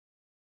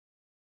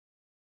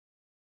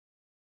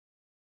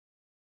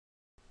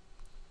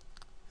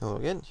Hello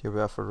again, here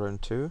we are for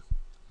round 2.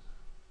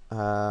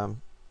 I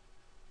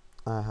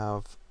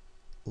have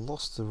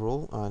lost the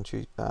roll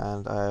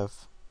and I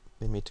have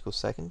been made to go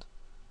second.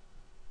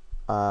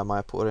 My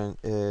opponent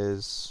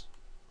is,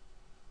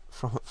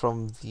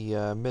 from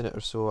the minute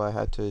or so I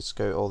had to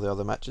scout all the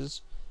other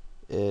matches,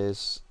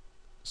 is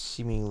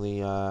seemingly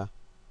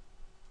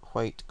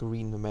white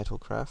green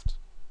metalcraft.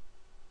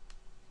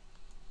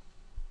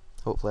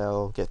 Hopefully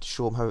I'll get to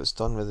show him how it's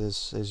done with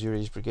his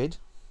Yuri's Brigade.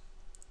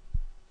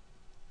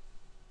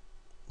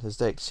 His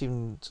deck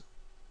seemed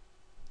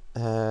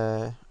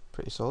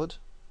pretty solid.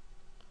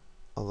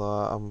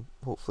 Although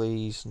hopefully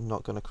he's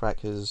not going to crack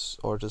his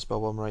Order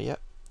Spellbomb right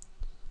yet.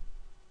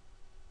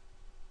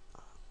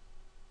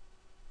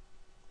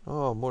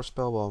 Oh, more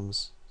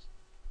Spellbombs.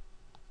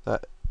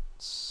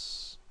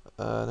 That's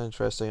an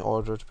interesting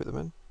order to put them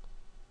in.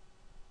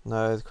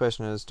 Now the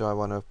question is, do I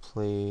want to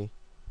play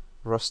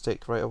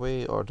Rustic right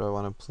away, or do I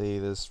want to play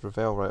this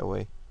Revel right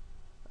away?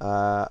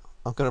 I'm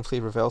going to play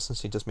Revel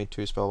since he just made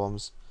 2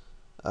 Spellbombs.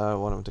 I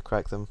don't want him to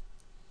crack them.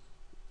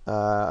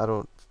 I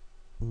don't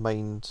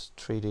mind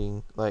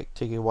trading, like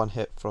taking 1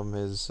 hit from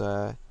his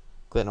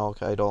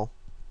Glenelg Idol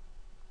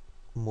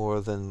more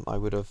than I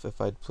would have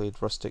if I'd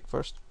played Rustic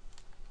first.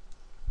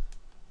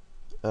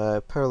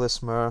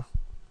 Perilous Mir.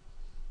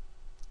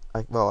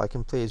 I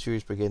can play his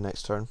Yuri's Brigade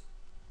next turn,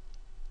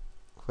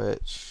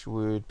 which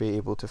would be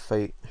able to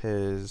fight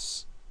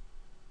his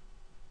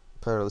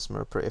Perilous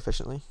Mir pretty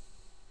efficiently.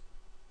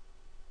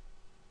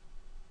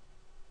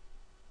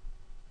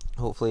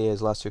 Hopefully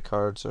his last 2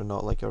 cards are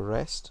not like a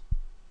rest.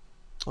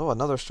 Oh,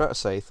 another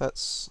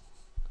Stratascythe.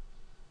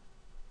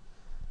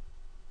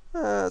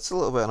 That's a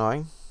little bit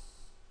annoying.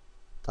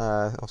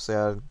 Obviously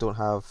I don't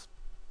have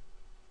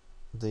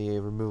the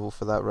removal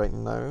for that right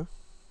now.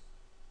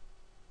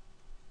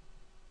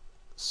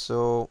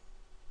 So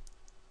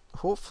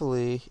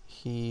hopefully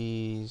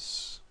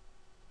he's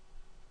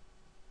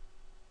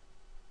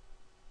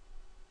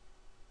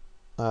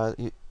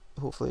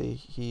hopefully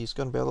he's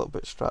going to be a little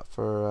bit strapped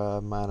for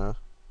mana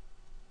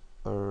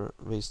or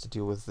ways to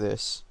deal with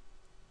this.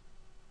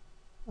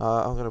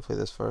 I'm going to play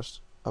this first.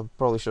 I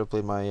probably should have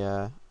played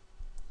my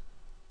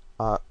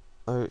I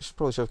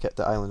probably should have kept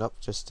the island up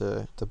just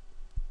to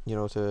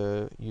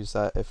to use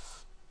that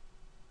if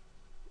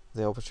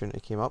the opportunity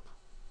came up.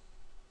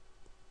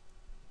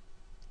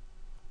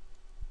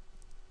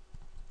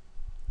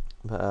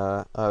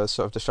 But I was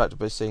sort of distracted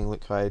by saying,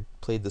 look, I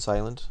played this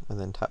island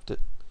and then tapped it,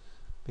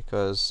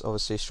 because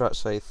obviously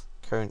Stratascythe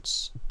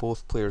counts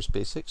both players'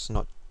 basics,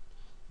 not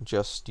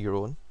just your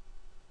own,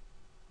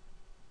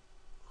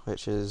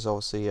 which is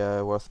obviously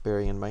worth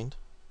bearing in mind.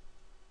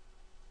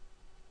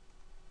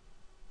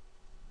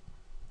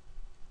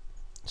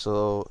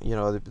 So,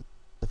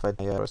 if I'd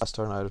last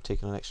turn, I would have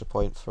taken an extra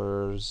point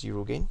for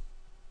 0 gain.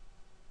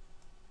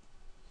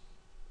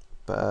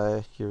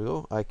 But here we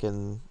go. I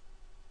can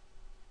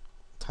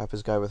tap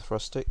his guy with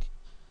Rustic.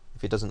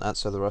 If he doesn't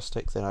answer the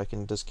Rustic, then I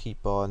can just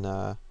keep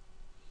on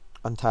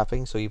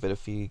untapping, so even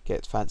if he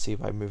gets fancy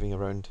by moving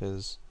around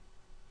his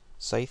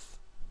scythe,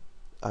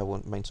 I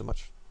won't mind so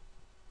much.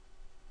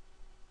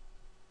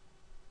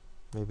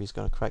 Maybe he's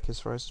going to crack his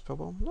Horizon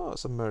Spellbomb. No,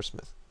 it's a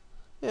Mursmith.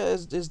 Yeah,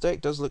 his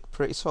deck does look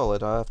pretty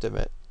solid, I have to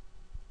admit.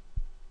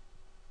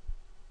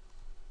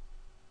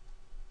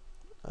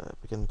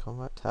 Begin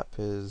combat, tap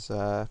his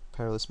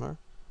Perilous Mir,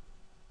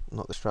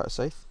 not the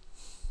Stratascythe.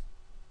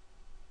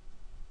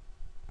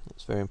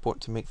 It's very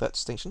important to make that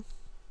distinction.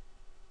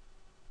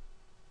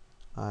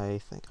 I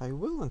think I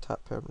will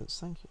untap permanents,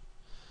 thank you.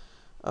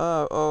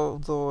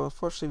 Although,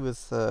 unfortunately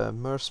with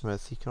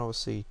Mursmith, he can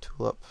obviously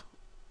tool up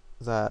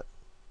that.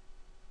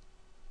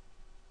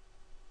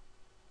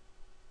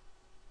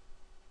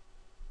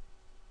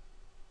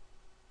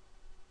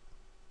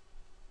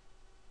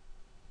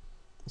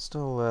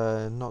 Still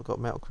not got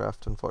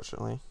Metalcraft,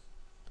 unfortunately.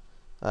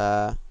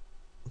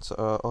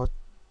 So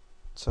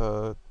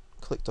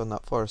clicked on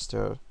that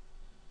Forester.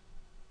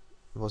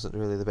 Wasn't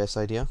really the best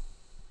idea.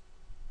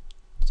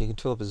 So you can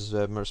tool up his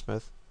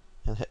Mursmith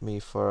and hit me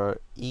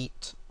for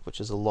 8, which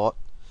is a lot.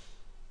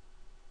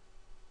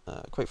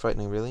 Quite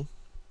frightening, really.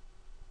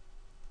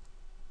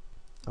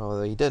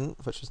 Although he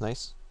didn't, which was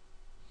nice.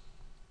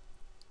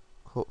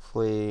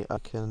 Hopefully I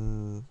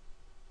can...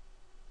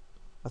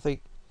 I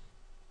think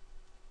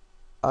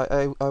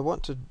I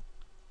want to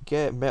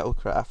get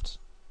Metalcraft,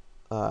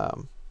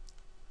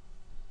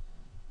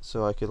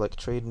 so I could like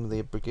trade in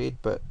the brigade,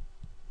 but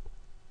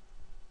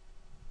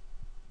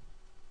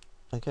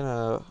I kind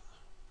of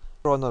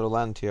draw another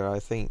land here. I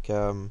think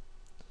I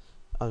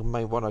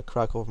might want to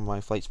crack open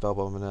my Flight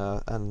Spellbomb in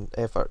an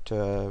effort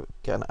to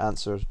get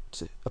a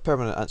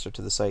permanent answer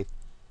to the scythe,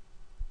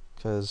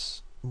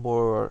 because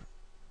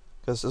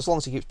as long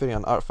as he keeps putting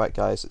on artifact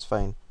guys, it's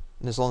fine,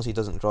 and as long as he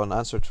doesn't draw an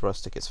answer to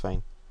Rustic, it's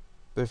fine.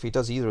 But if he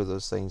does either of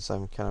those things,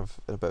 I'm kind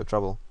of in a bit of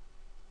trouble.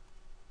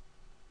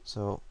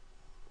 So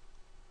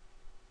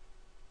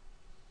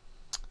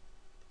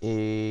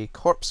a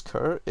Corpse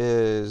Cur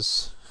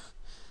is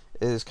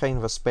kind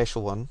of a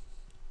special one,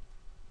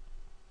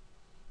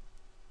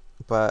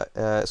 but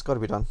it's got to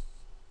be done.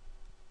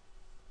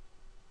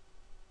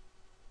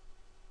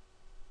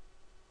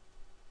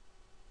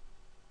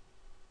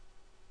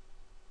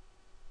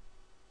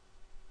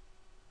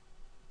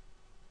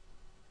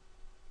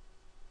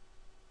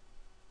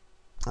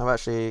 I'm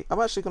actually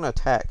going to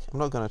attack. I'm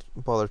not going to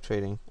bother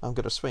trading. I'm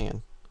going to swing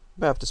in.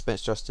 But I have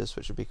dispense justice,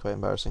 which would be quite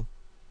embarrassing.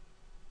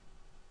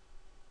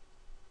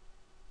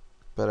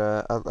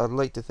 But I'd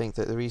like to think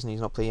that the reason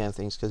he's not playing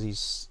anything is because he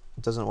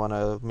doesn't want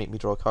to make me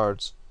draw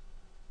cards.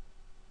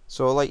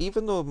 So like,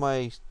 even though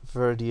my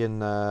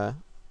Viridian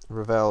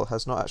Revel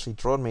has not actually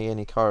drawn me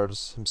any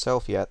cards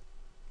himself yet,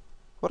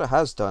 what it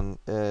has done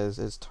is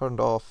it's turned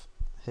off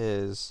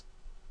his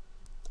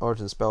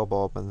Origin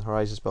Spellbomb and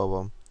Horizon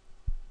Spellbomb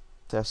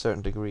to a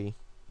certain degree.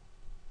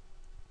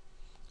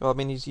 Well, I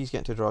mean, he's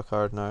getting to draw a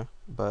card now,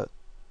 but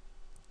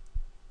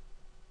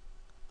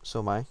so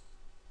am I.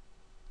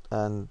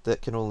 And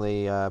that can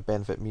only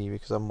benefit me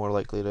because I'm more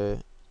likely to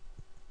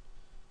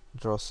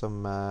draw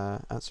some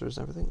answers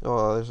and everything.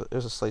 Oh,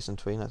 there's a Slice and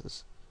Twain.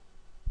 That's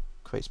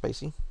quite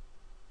spicy.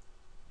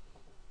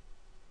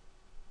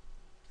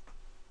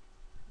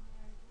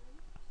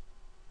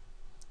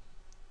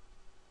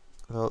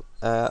 Well,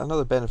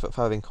 another benefit of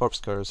having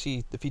Corpse Cur is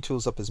if he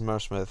tools up his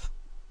Mersmith,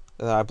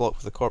 I block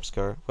with the Corpse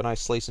Cur. When I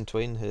Slice and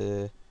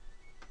Twain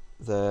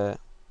the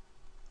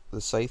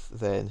Scythe,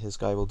 then his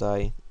guy will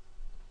die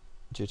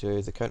due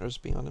to the counters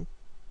being on him.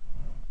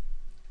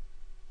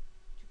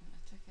 Do you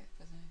want a ticket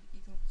for the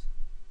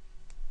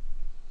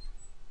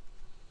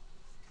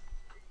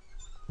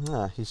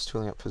Eagles? He's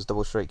tooling up his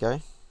double strike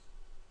guy.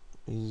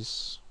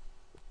 He's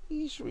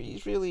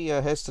really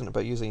hesitant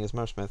about using his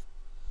Mersmith.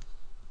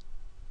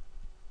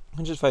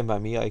 And just fine by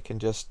me. I can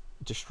just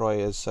destroy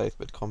his Scythe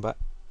mid combat.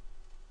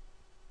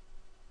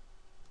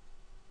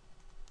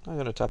 I'm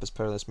gonna tap his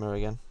Perilous Mirror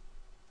again.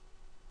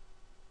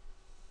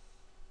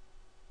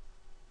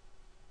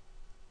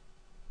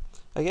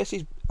 I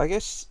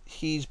guess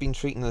he's been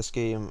treating this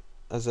game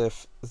as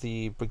if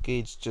the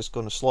brigade's just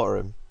gonna slaughter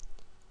him,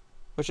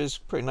 which is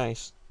pretty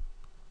nice.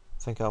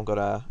 I think I'm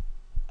gonna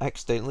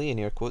accidentally, in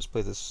air quotes,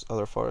 play this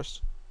other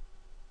forest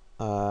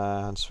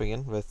and swing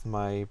in with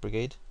my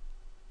brigade.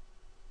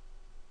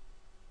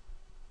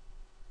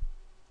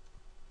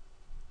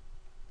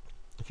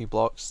 If he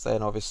blocks,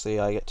 then obviously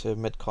I get to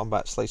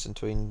mid-combat Slice in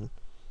Twain,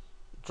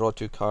 draw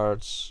 2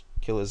 cards,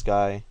 kill his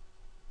guy,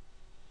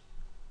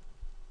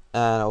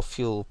 and I'll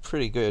feel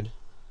pretty good.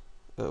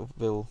 It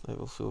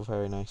will feel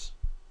very nice.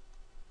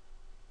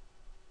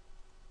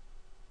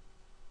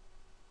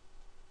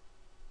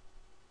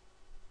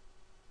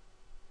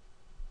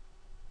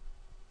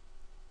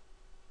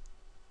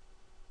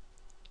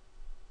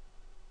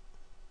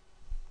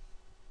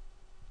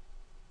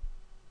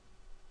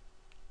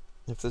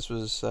 If this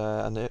was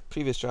in the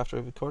previous draft I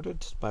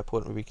recorded, my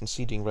opponent would be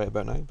conceding right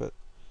about now, but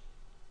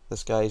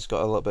this guy's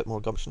got a little bit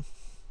more gumption.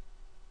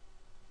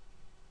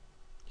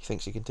 He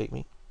thinks he can take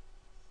me.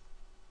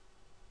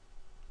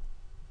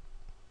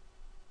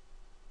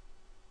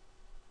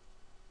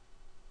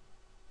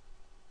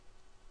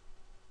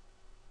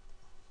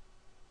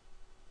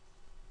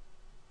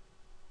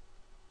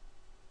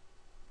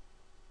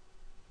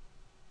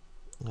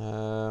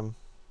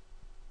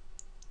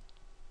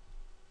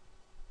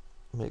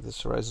 Make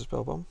this Horizon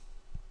Spellbomb.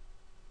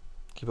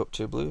 Keep up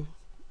 2 blue.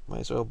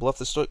 Might as well bluff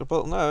the Stoic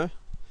Rebuttal now.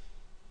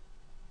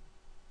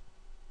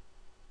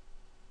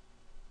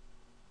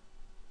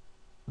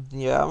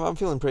 Yeah, I'm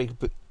feeling pretty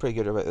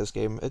good about this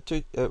game.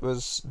 It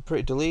was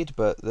pretty delayed,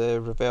 but the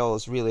Revel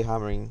is really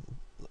hammering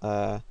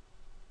him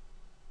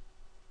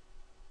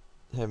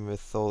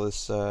with all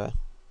this all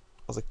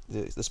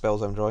the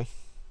spells I'm drawing.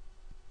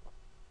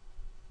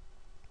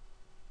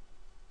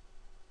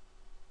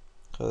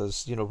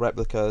 Because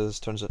replicas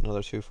turns it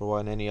another 2 for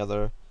 1. Any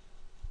other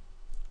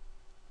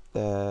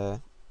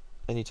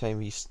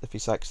anytime if he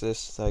sacks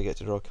this, I get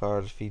to draw a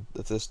card.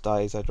 If this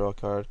dies, I draw a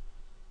card.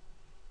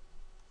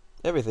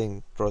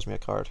 Everything draws me a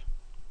card.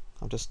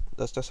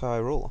 That's just how I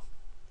roll.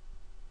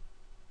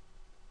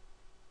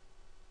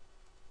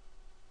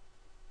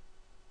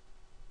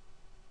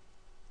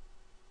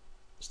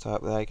 Just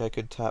tap, like, I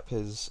could tap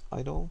his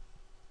idol.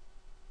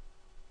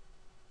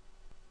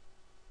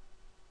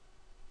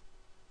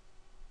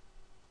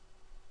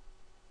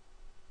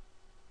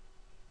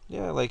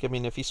 Yeah, like, I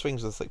mean, if he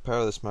swings with like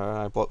Perilous Mirror and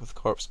I block with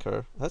Corpse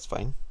Cur, that's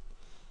fine.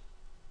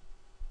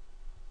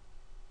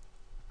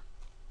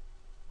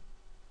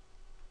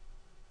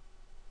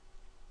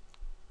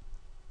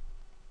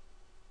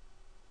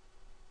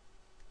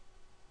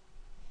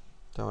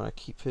 Do I want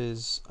to keep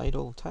his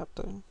idol tapped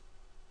down?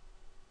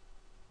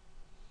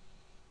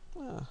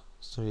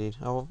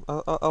 So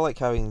I like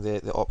having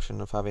the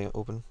option of having it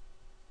open.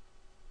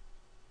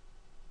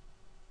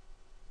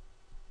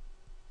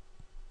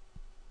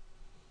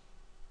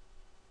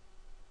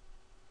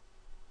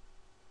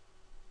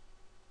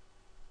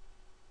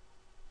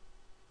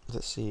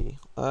 Let's see.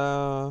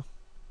 I'm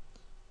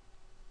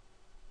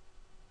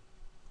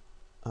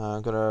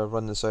gonna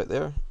run this out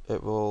there.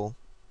 It will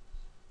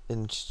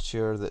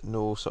ensure that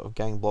no sort of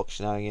gang block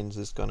shenanigans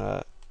is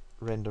gonna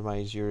render my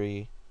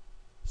Yuri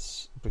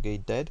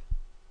brigade dead.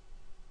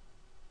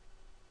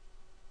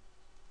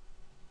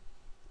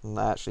 And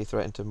I actually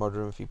threaten to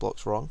murder him if he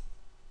blocks wrong.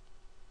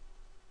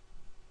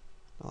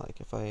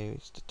 Like if I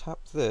used to tap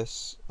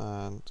this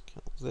and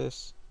kill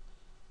this,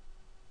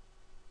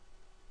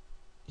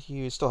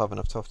 you still have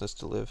enough toughness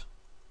to live.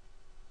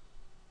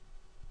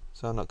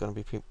 So I'm not going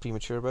to be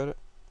premature about it.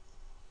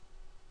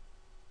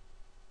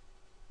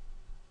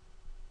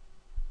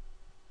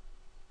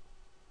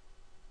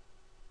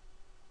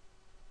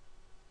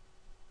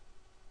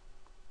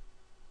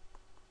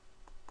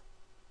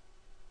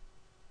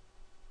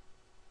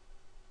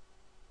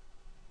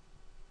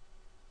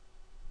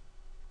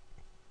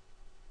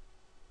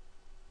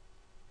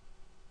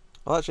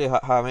 Well, actually, how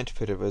I meant to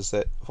put it was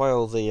that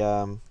while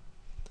the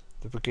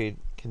brigade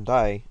can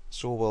die,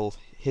 so will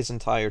his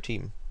entire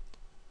team,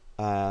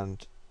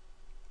 and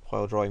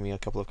while drawing me a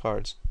couple of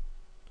cards.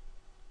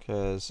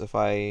 Because if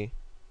I,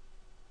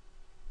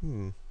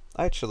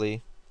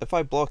 actually, if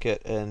I block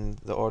it in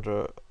the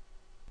order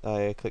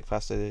I clicked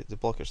past the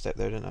blocker step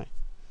there, didn't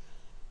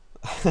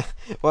I?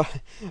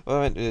 What I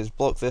meant to do is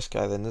block this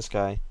guy, then this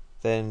guy,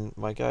 then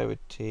my guy would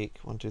take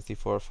 1, 2, 3,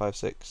 4, 5,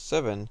 6,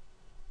 7,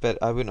 but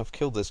I wouldn't have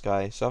killed this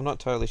guy, so I'm not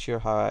entirely sure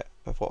what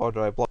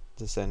order I blocked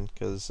this in,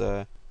 because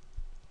I'm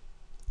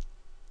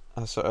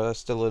sort of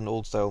still in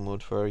old style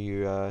mode where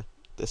you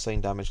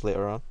assign damage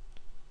later on.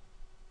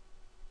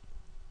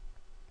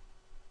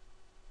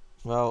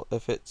 Well,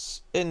 if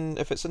it's in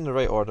the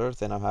right order,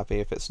 then I'm happy.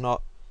 If it's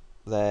not,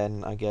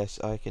 then I guess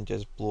I can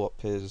just blow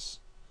up his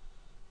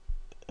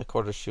a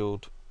quarter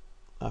shield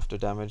after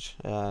damage,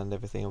 and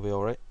everything will be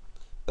alright.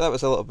 But that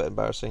was a little bit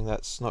embarrassing.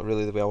 That's not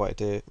really the way I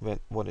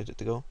wanted it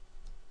to go.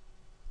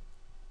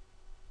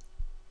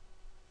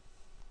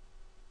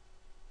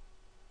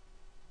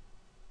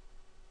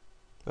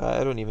 But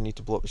I don't even need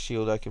to blow up the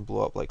shield. I can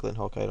blow up like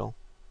Linhawk Idol.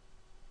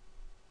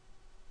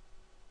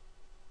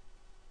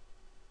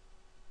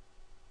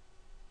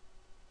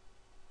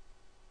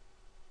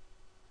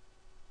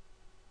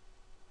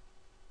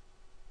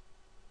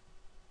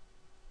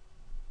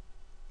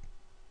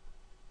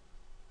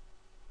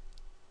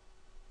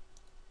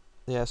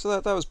 Yeah, so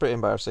that was pretty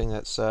embarrassing.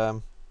 That's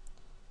let's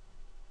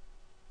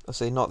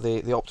say not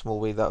the optimal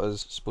way that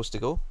was supposed to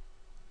go.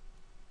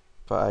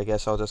 But I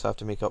guess I'll just have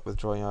to make up with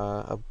drawing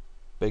a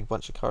big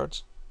bunch of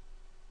cards.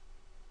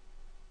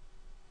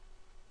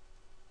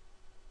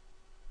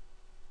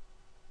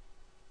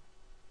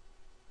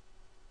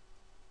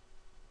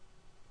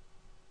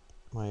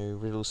 My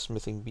riddle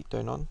smithing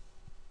beatdown on.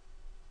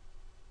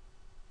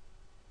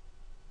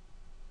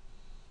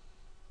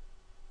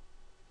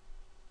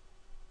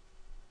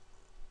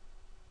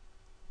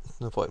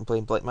 No point in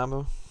playing Black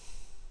Mammo.